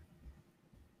understand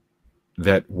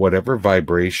that whatever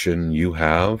vibration you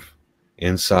have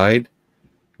inside,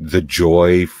 the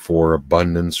joy for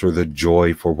abundance or the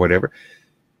joy for whatever,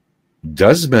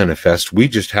 does manifest. We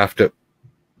just have to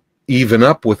even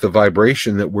up with the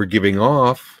vibration that we're giving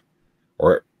off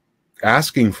or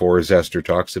asking for, as Esther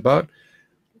talks about,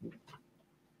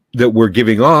 that we're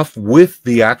giving off with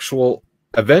the actual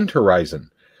event horizon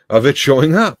of it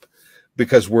showing up,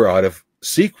 because we're out of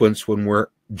sequence when we're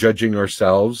judging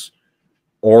ourselves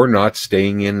or not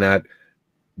staying in that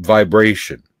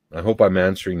vibration. I hope I'm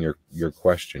answering your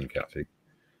question, Kathy.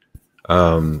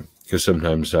 Because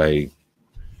sometimes I,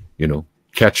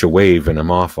 catch a wave and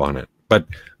I'm off on it. But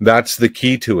that's the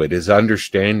key to it, is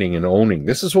understanding and owning.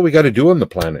 This is what we got to do on the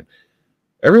planet.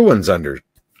 Everyone's under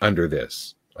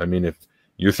this. I mean, if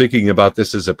you're thinking about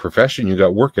this as a profession, you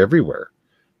got work everywhere,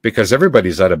 because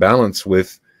everybody's out of balance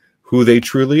with who they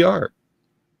truly are.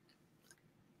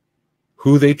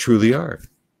 Who they truly are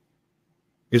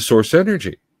is source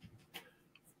energy.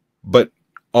 But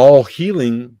all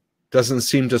healing doesn't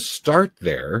seem to start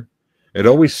there. It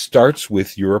always starts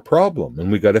with you're a problem, and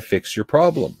we got to fix your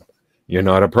problem. You're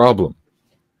not a problem,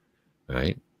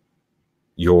 right?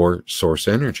 Your source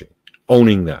energy.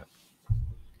 Owning that.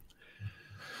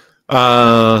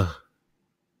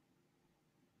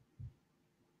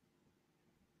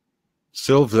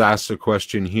 Sylv's asked a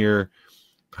question here.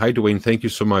 Hi, Dwayne. Thank you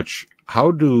so much. How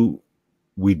do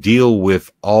we deal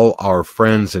with all our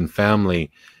friends and family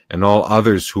and all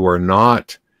others who are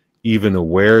not even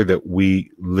aware that we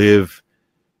live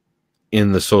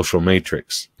in the social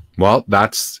matrix? Well,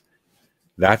 that's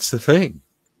the thing.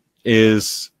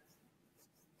 Is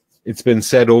it's been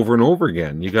said over and over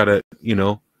again. You gotta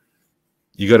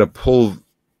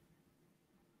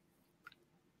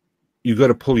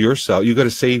pull yourself. You gotta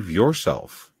save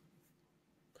yourself.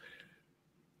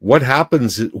 What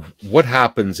happens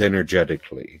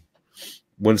energetically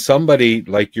when somebody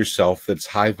like yourself that's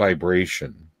high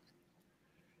vibration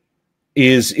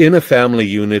is in a family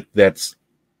unit that's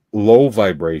low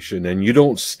vibration, and you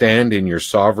don't stand in your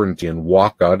sovereignty and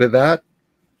walk out of that?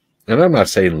 And I'm not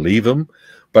saying leave them,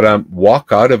 but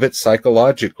walk out of it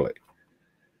psychologically.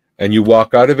 And you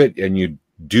walk out of it and you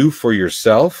do for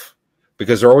yourself,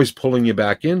 because they're always pulling you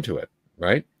back into it,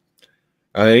 right?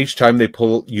 And each time they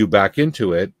pull you back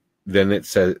into it, then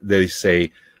they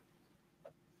say,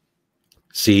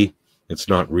 see, it's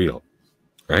not real,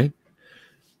 right?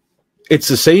 It's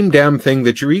the same damn thing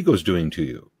that your ego's doing to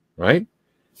you, right?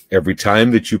 Every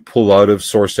time that you pull out of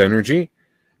source energy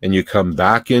and you come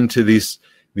back into these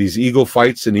ego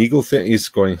fights and ego things,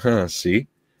 going, see?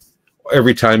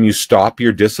 Every time you stop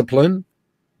your discipline,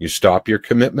 you stop your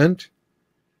commitment,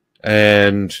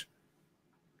 and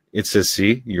it says,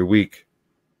 see, you're weak,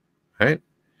 right?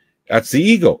 That's the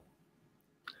ego.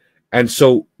 And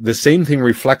so the same thing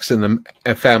reflects in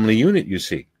the family unit, you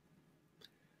see,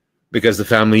 because the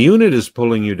family unit is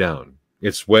pulling you down.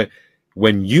 It's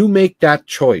when you make that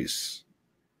choice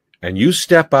and you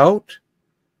step out,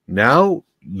 now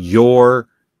you're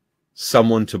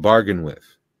someone to bargain with,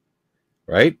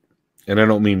 right? And I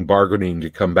don't mean bargaining to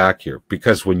come back here,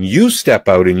 because when you step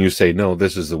out and you say, no,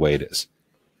 this is the way it is.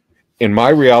 In my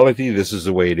reality, this is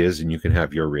the way it is, and you can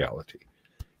have your reality.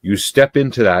 You step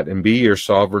into that and be your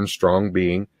sovereign, strong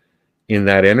being in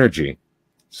that energy.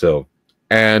 So,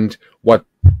 and what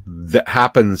that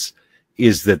happens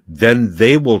is that then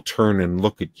they will turn and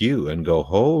look at you and go,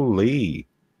 holy.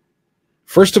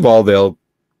 First of all, they'll,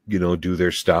 do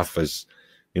their stuff as,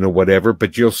 whatever,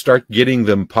 but you'll start getting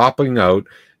them popping out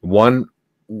one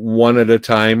at a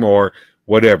time or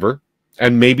whatever,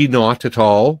 and maybe not at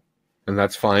all, and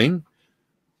that's fine.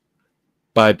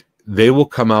 But they will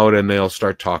come out and they'll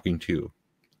start talking to you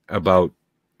about,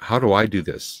 how do I do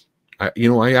this? I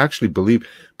actually believe,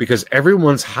 because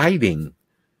everyone's hiding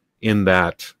in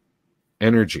that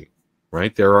energy,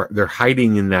 right? They're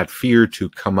hiding in that fear to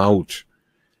come out,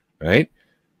 right?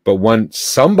 But when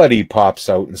somebody pops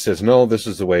out and says, no, this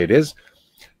is the way it is,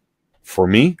 for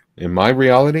me, in my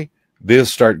reality, they'll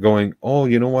start going, oh,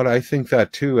 you know what? I think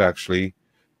that too, actually,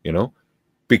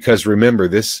 because remember,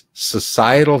 this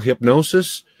societal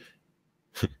hypnosis,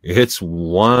 it's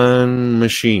one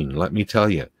machine, let me tell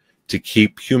you, to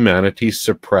keep humanity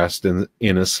suppressed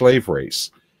in a slave race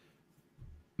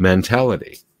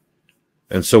mentality.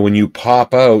 And so when you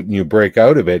pop out and you break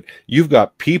out of it, you've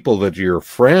got people that are your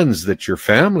friends, that's your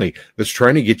family, that's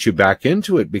trying to get you back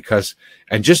into it,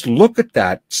 and just look at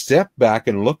that, step back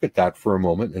and look at that for a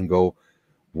moment and go,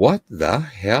 what the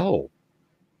hell?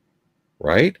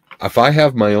 Right? If I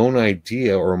have my own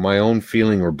idea or my own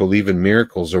feeling or believe in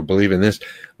miracles or believe in this,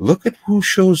 look at who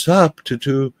shows up to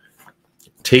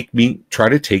try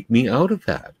to take me out of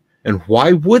that. And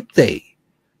why would they?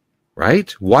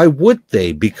 Right? Why would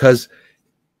they? Because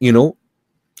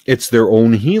it's their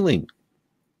own healing.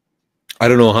 I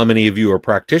don't know how many of you are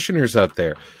practitioners out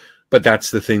there, but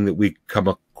that's the thing that we come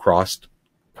across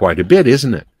quite a bit,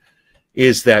 isn't it?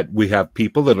 Is that we have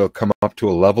people that'll come up to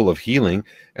a level of healing,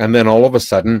 and then all of a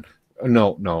sudden,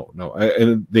 no,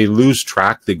 and they lose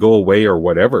track, they go away or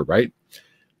whatever, right?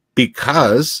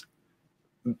 Because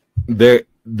they're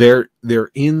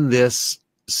in this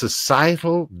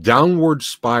societal downward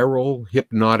spiral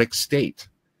hypnotic state.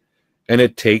 And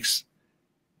it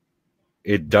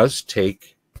does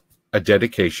take a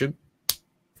dedication.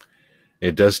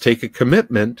 It does take a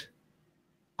commitment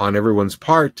on everyone's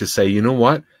part to say, you know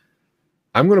what?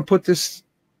 I'm going to put this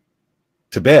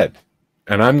to bed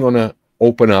and I'm going to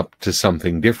open up to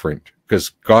something different, because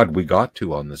God, we got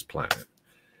to on this planet,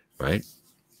 right?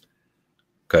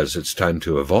 Because it's time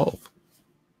to evolve.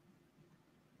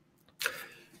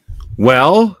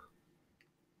 Well,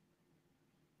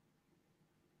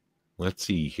 let's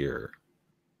see here.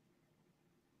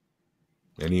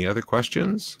 Any other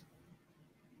questions?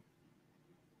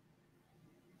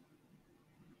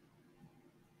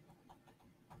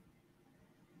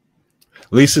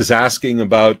 Lisa's asking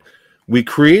about, we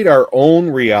create our own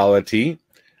reality.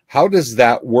 How does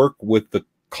that work with the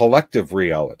collective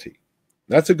reality?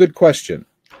 That's a good question.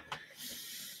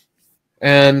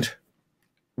 And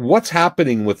what's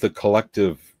happening with the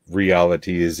collective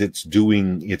reality is it's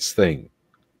doing its thing.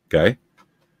 Okay.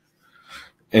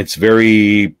 It's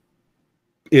very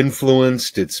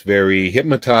influenced, it's very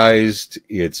hypnotized,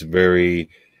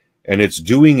 and it's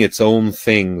doing its own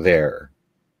thing there.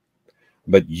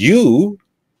 But you,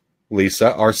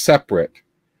 Lisa, are separate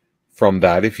from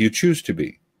that if you choose to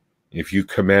be. If you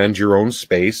command your own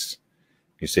space,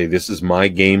 you say, this is my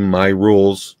game, my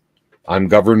rules, I'm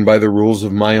governed by the rules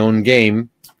of my own game.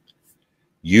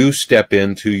 You step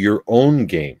into your own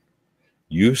game.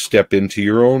 You step into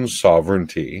your own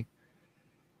sovereignty,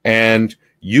 and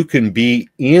you can be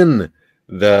in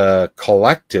the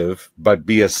collective, but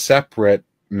be a separate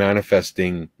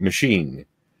manifesting machine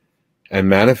and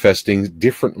manifesting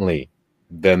differently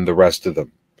than the rest of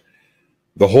them.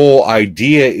 The whole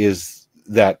idea is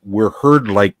that we're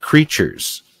herd-like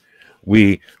creatures.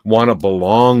 We want to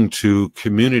belong to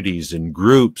communities and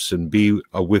groups and be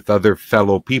with other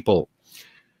fellow people.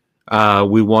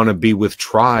 We want to be with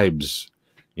tribes,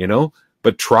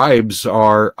 but tribes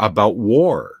are about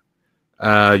war.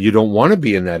 You don't want to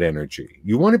be in that energy.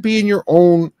 You want to be in your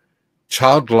own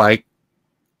childlike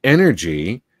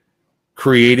energy,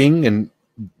 creating and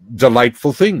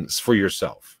delightful things for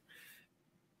yourself.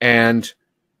 And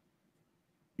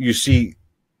you see,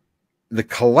 the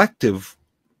collective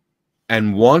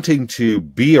and wanting to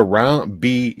be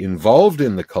involved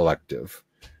in the collective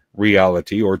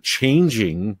reality, or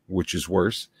changing, which is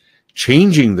worse,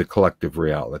 changing the collective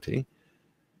reality,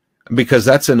 because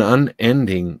that's an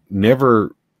unending,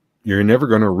 you're never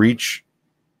going to reach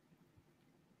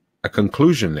a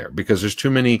conclusion there, because there's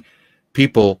too many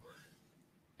people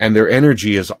and their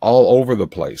energy is all over the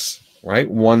place,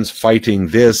 right? One's fighting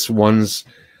this, one's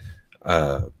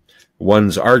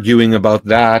arguing about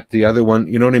that, the other one,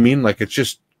 you know what I mean? Like, it's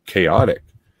just chaotic.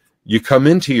 You come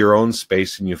into your own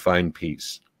space and you find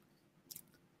peace.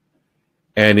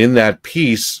 And in that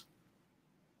peace,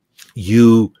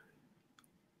 you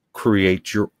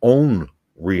create your own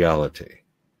reality.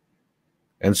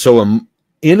 And so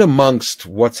in amongst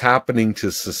what's happening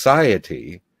to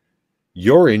society,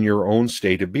 you're in your own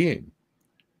state of being.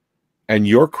 And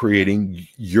you're creating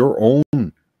your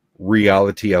own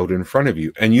reality out in front of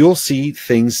you. And you'll see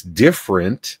things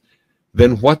different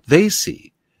than what they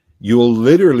see. You'll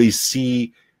literally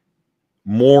see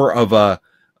more of a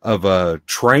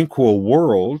tranquil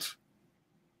world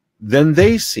than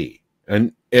they see.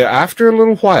 And after a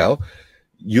little while,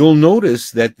 you'll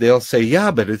notice that they'll say, yeah,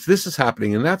 but this is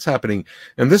happening and that's happening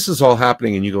and this is all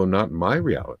happening. And you go, not in my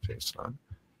reality, son.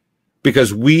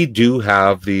 Because we do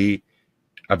have the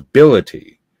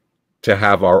ability to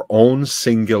have our own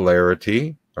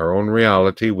singularity, our own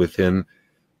reality within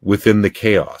the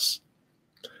chaos.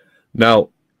 Now,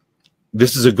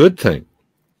 this is a good thing,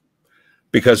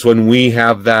 because when we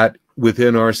have that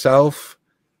within ourselves,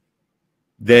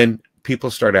 then people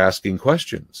start asking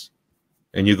questions.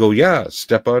 And you go, yeah,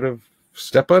 step out of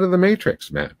the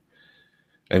matrix, man,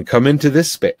 and come into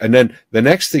this space. And then the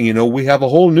next thing you know, we have a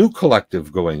whole new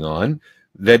collective going on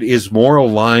that is more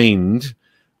aligned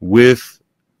with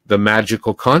the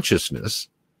magical consciousness,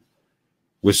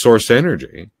 with source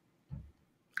energy,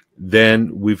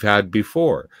 than we've had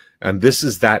before. And this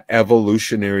is that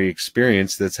evolutionary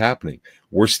experience that's happening.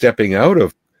 We're stepping out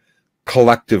of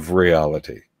collective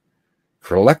reality.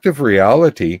 Collective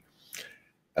reality,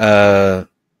 while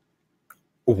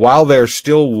they're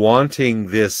still wanting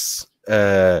this,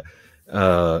 to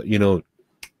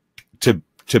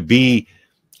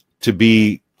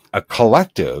be a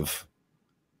collective,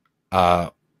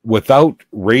 without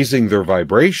raising their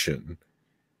vibration,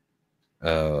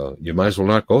 you might as well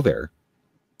not go there,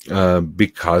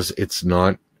 because it's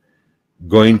not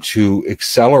going to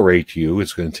accelerate you.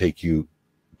 It's going to take you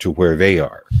to where they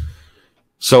are.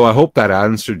 So I hope that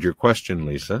answered your question,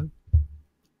 Lisa.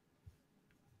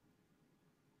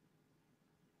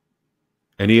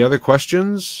 Any other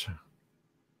questions?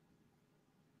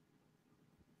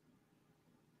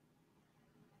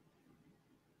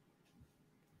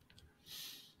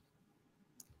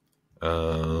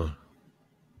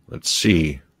 Let's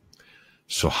see.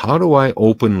 So how do I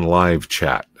open live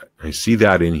chat? I see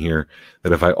that in here,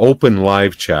 that if I open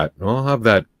live chat, I'll have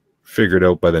that figured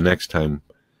out by the next time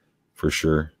for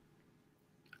sure.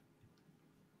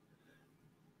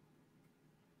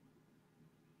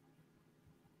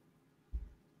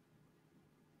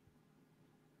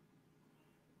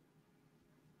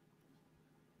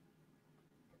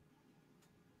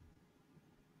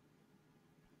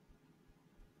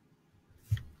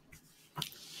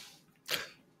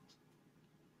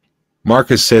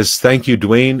 Marcus says, thank you,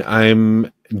 Dwaine.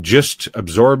 I'm just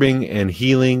absorbing and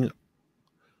healing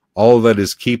all that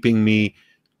is keeping me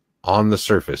on the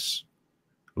surface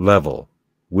level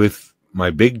with my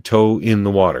big toe in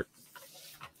the water.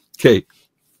 Okay.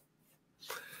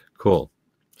 Cool.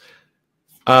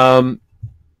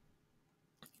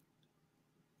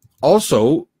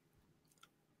 Also,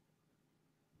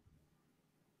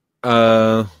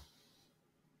 I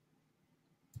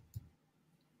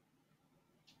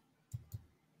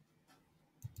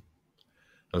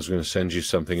was going to send you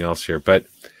something else here, but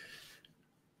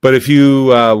if you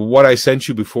what I sent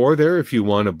you before there, if you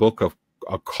want to book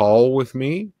a call with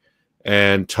me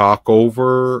and talk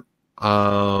over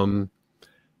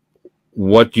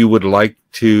what you would like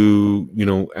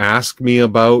to ask me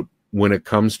about when it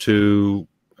comes to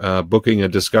booking a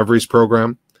discoveries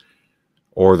program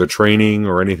or the training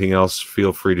or anything else,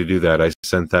 feel free to do that. I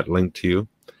sent that link to you.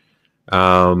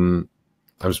 I'm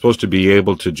supposed to be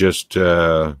able to just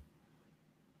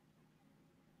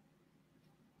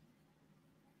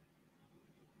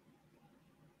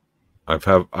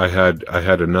I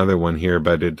had another one here,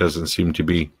 but it doesn't seem to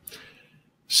be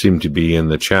in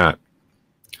the chat.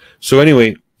 So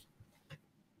anyway,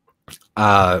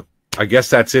 I guess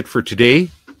that's it for today,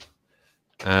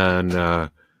 and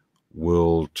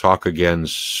we'll talk again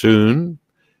soon.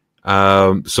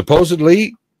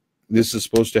 Supposedly, this is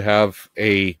supposed to have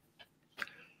a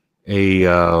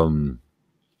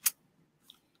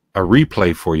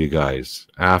replay for you guys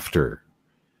after.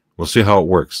 We'll see how it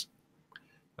works.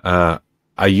 I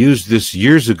used this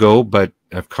years ago, but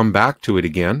I've come back to it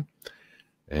again,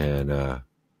 and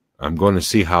I'm going to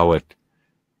see how it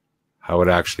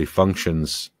actually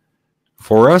functions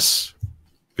for us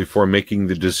before making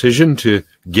the decision to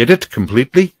get it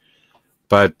completely.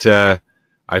 But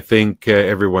I think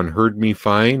everyone heard me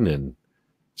fine and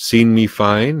seen me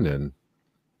fine,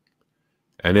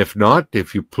 and if not,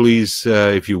 if you please,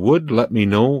 if you would, let me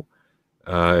know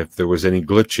if there was any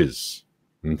glitches.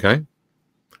 Okay.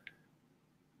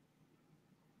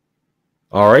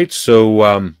 All right.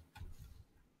 So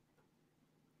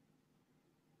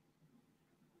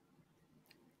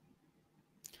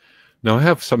now I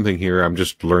have something here. I'm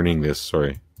just learning this.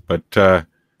 Sorry, but I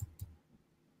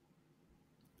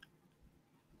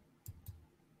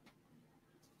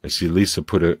see Lisa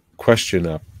put a question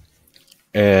up,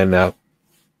 and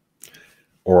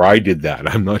or I did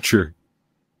that. I'm not sure.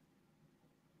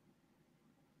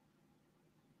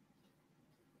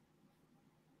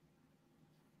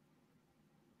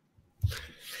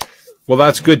 Well,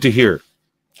 that's good to hear.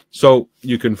 So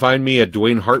you can find me at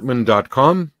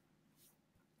DwaineHartman.com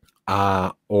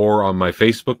or on my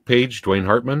Facebook page, Dwaine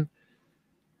Hartman.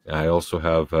 I also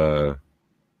have a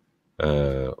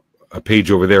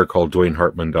page over there called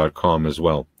DwaineHartman.com as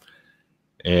well.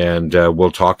 And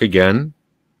we'll talk again.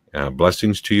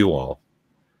 Blessings to you all.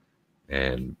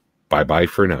 And bye-bye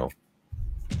for now.